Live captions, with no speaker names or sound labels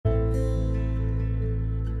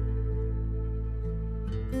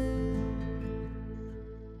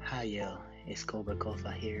it's Cobra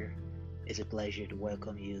Kofa here. It's a pleasure to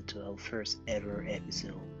welcome you to our first ever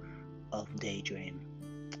episode of Daydream.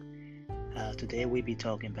 Today we'll be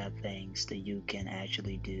talking about things that you can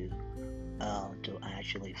actually do to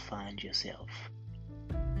actually find yourself.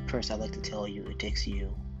 First, I'd like to tell you it takes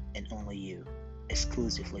you and only you,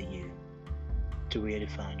 exclusively you, to really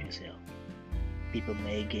find yourself. People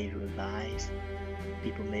may give you advice,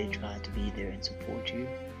 people may try to be there and support you,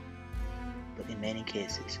 but in many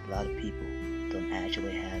cases, a lot of people don't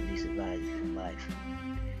actually have these advices in life.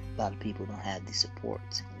 A lot of people don't have these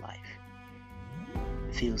supports in life.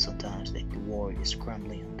 It feels sometimes like the world is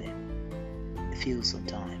crumbling on them. It feels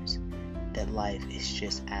sometimes that life is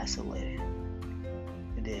just isolated.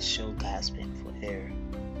 And they're so gasping for air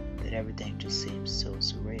that everything just seems so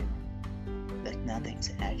surreal. Like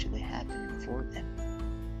nothing's actually happening for them.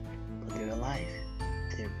 But they're alive.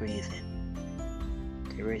 They're breathing.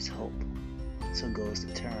 There is hope. So goes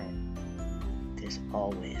the term, there's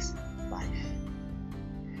always life.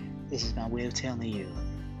 This is my way of telling you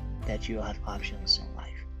that you have options in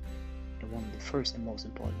life. And one of the first and most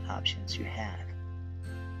important options you have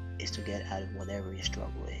is to get out of whatever your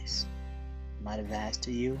struggle is. My advice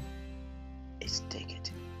to you is take it.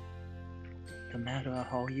 No matter how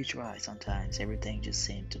hard you try, sometimes everything just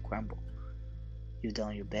seems to crumble. You've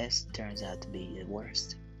done your best, turns out to be the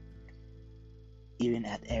worst. Even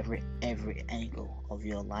at every angle of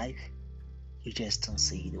your life, you just don't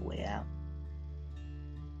see the way out.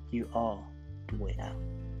 You are the way out.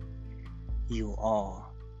 You are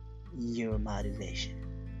your motivation.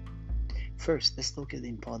 First, let's look at the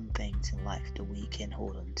important things in life that we can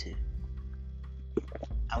hold on to.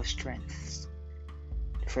 Our strengths.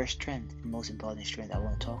 The first strength and most important strength I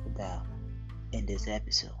want to talk about in this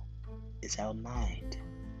episode is our mind,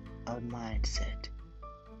 our mindset.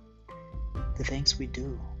 The things we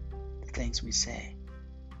do, the things we say,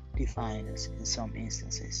 define us in some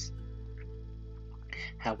instances.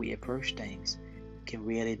 How we approach things can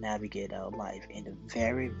really navigate our life in a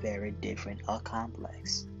very different or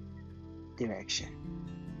complex direction.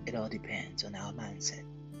 It all depends on our mindset.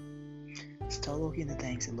 Start looking at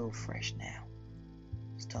things a little fresh now.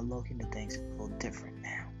 Start looking at things a little different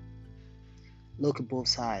now. Look at both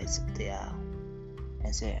sides of the aisle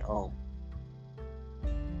and say, oh,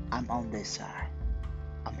 I'm on this side.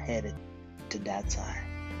 I'm headed to that side.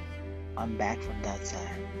 I'm back from that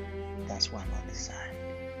side. That's why I'm on this side.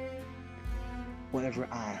 Whatever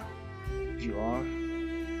aisle you are,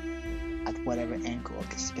 at whatever angle of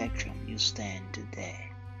the spectrum you stand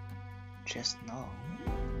today, just know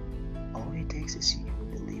all it takes is you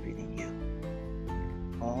believing in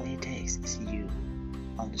you. All it takes is you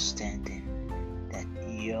understanding that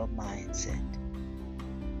your mindset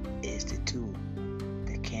is the tool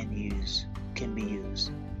that can be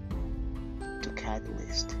used to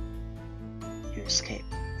catalyst your escape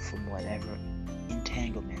from whatever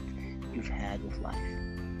entanglement you've had with life.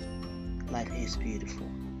 Life is beautiful,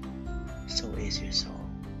 so is your soul.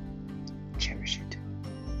 Cherish it.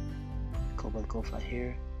 Cobalt Kofa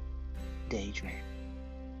here, Daydream.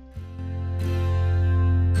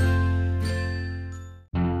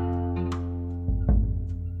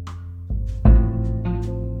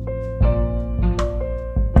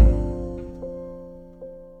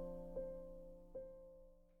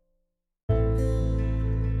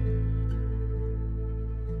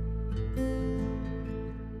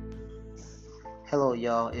 Hello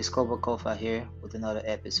y'all, it's Cobalt Kofa here with another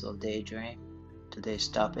episode of Daydream. Today's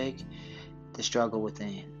topic, the struggle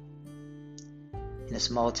within. In a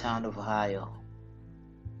small town of Ohio,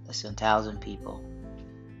 less than 1,000 people,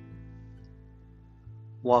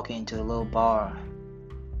 walking into a little bar,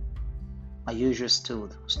 my usual stool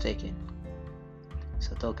was taken,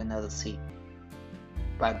 so I took another seat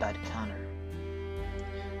right by the counter.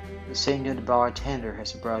 The senior bartender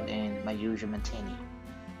has brought in my usual martini.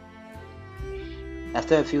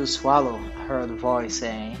 After a few swallows, I heard a voice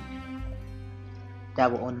saying, "That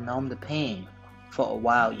will numb the pain for a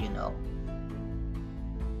while, you know."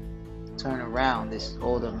 Turn around, this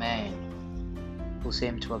older man, who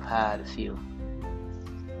seemed to have had a few.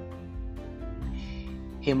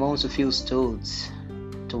 He moves a few stools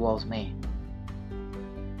towards me.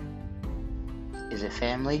 "Is it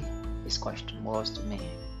family?" His question was to me.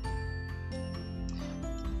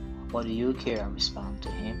 "What do you care?" I respond to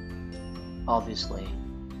him. Obviously,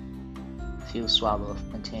 a few swallows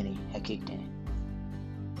of martini had kicked in.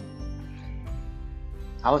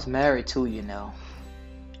 "I was married too, you know."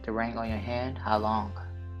 "The ring on your hand? How long?"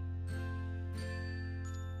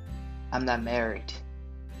 "I'm not married,"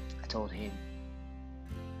 I told him.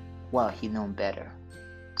 Well, he knew better,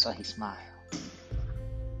 so he smiled.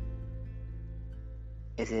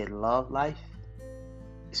 Is it love life?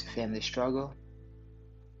 Is it family struggle?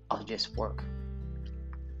 Or just work?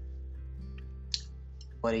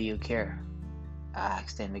 What do you care? I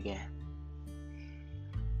asked him again.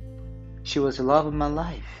 She was the love of my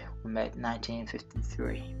life. We met in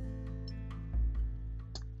 1953.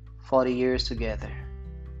 40 years together.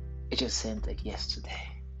 It just seemed like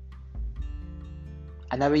yesterday.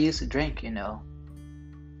 I never used to drink,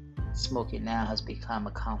 Smoking now has become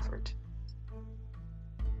a comfort.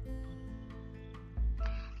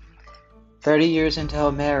 30 years into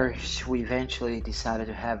our marriage, we eventually decided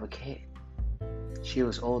to have a kid. She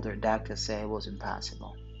was older, doctors said it was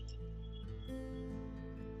impossible.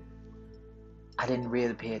 I didn't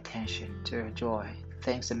really pay attention to her joy,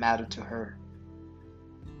 things that mattered to her.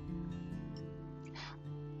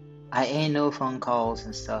 I ain't no phone calls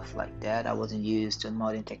and stuff like that. I wasn't used to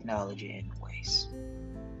modern technology anyways.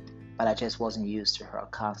 But I just wasn't used to her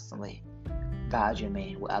constantly badgering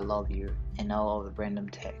me with I love you and all of the random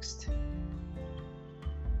text.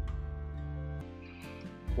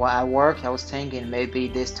 While I worked, I was thinking maybe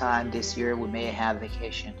this time this year we may have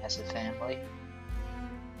vacation as a family.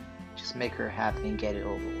 Just make her happy and get it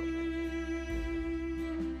over with.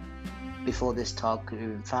 Before this talk could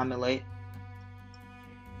even formulate,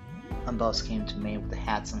 my boss came to me with the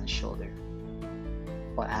hats on his shoulder.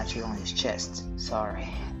 Well, actually on his chest. Sorry,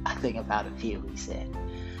 I think about a few, he said.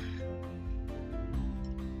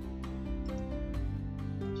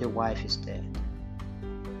 Your wife is dead.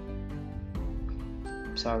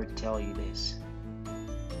 I'm sorry to tell you this.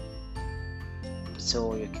 But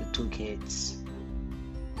so are your 2 kids.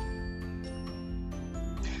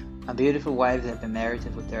 My beautiful wife that had been married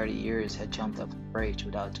for 30 years had jumped off the bridge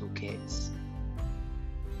without 2 kids.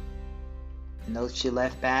 The note she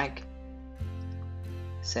left back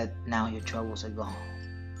said, now your troubles are gone.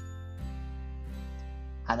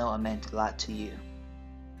 I know I meant a lot to you,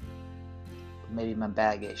 but maybe my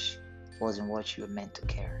baggage wasn't what you were meant to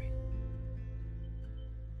carry.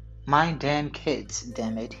 My damn kids,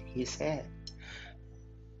 damn it, he said.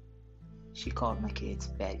 She called my kids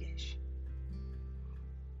baggage.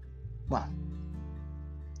 Well,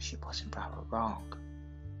 she wasn't probably wrong.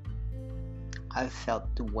 I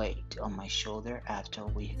felt the weight on my shoulder after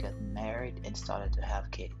we got married and started to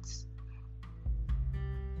have kids.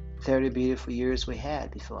 30 beautiful years we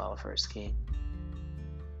had before our first kid.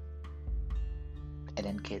 And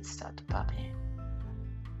then kids started to pop in.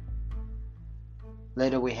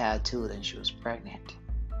 Later we had 2, then she was pregnant.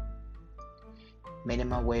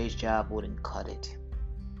 Minimum wage job wouldn't cut it.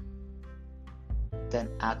 Then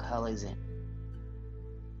alcoholism.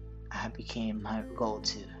 I became my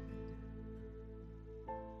go-to.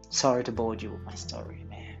 Sorry to bore you with my story,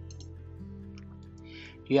 man.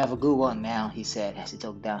 You have a good one now, he said as he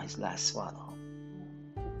took down his last swallow.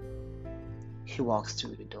 He walks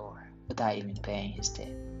through the door without even paying his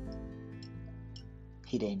tip.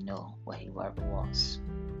 He didn't know where he ever was.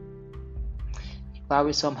 He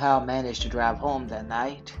probably somehow managed to drive home that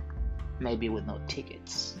night, maybe with no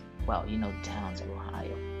tickets. Well, the towns of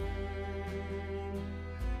Ohio.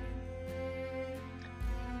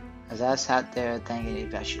 As I sat there thinking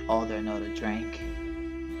if I should order another drink,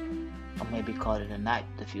 or maybe call it a night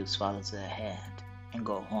with a few swallows that I had, and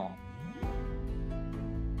go home.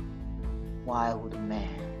 Why would a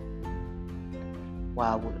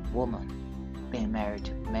woman being married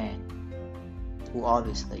to a man who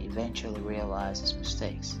obviously eventually realized his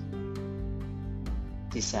mistakes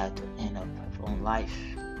decide to end up her own life,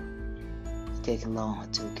 take along her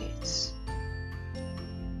 2 kids?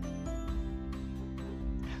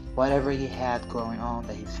 Whatever he had going on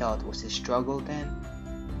that he felt was his struggle then,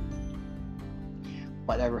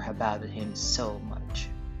 whatever had bothered him so much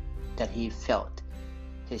that he felt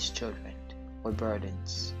his children were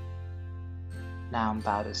burdens, now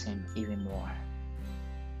bothers him even more.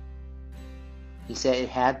 He said it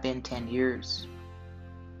had been 10 years.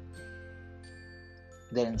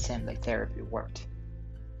 It didn't seem like therapy worked.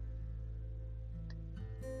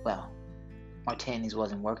 Well, Martinis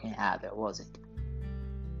wasn't working either, was it?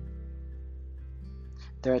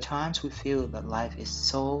 There are times we feel that life is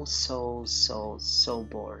so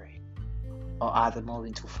boring, or either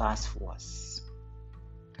moving too fast for us.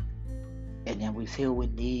 And then we feel we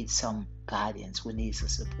need some guidance, we need some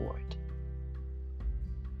support.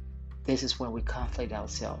 This is when we conflict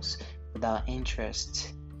ourselves with our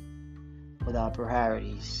interests, with our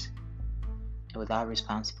priorities, and with our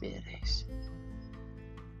responsibilities.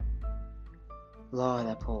 Lord,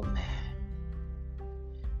 that poor man.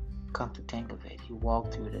 Come to think of it, he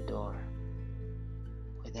walked through the door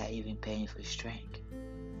without even paying for his drink.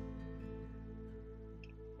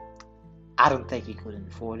 I don't think he couldn't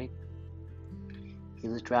afford it. He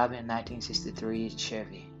was driving a 1963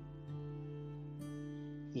 Chevy.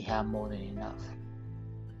 He had more than enough.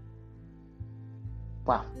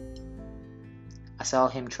 Wow. I saw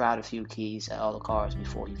him try a few keys at other cars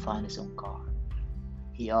before he found his own car.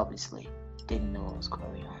 He obviously didn't know what was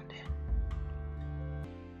going on there.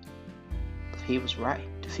 But he was right.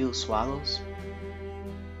 The few swallows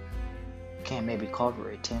can maybe cover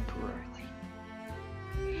it temporarily,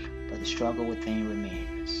 but the struggle within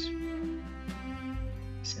remains.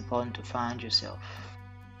 It's important to find yourself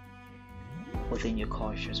within your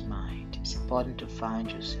conscious mind. It's important to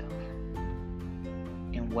find yourself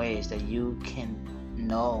in ways that you can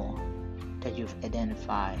know that you've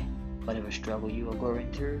identified whatever struggle you are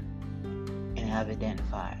going through and have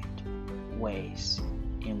identified ways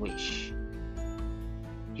in which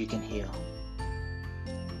you can heal.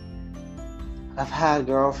 I've had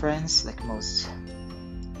girlfriends like most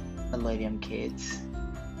millennium kids,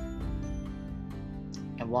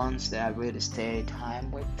 and ones that I really stayed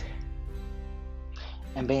time with.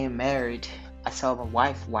 And being married, I saw my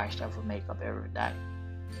wife washed off her makeup every night.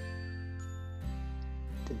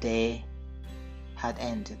 The day had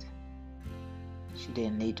ended. She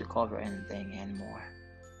didn't need to cover anything anymore.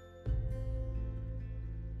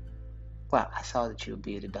 Well, I saw the true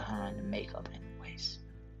beauty behind the makeup anyways.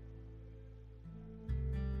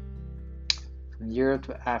 From Europe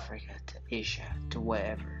to Africa to Asia to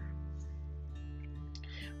wherever,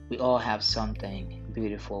 we all have something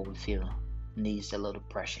beautiful we feel needs a little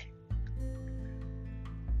brushing.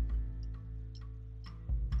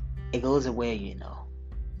 It goes away, you know.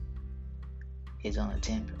 It's only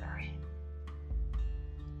temporary.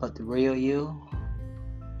 But the real you,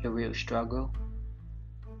 your real struggle,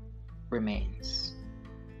 remains.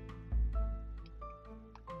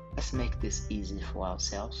 Let's make this easy for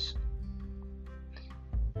ourselves.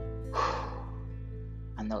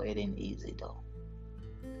 I know it ain't easy though.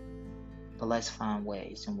 But let's find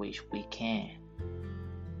ways in which we can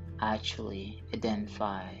actually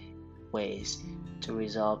identify ways to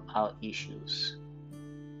resolve our issues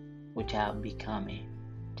without becoming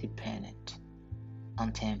dependent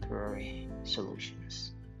on temporary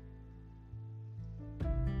solutions.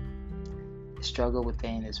 The struggle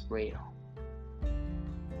within is real,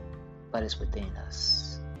 but it's within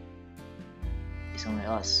us. It's only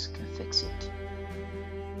us can fix it.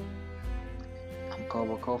 I'm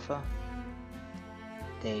Koba Kofa.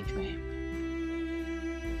 Daydream.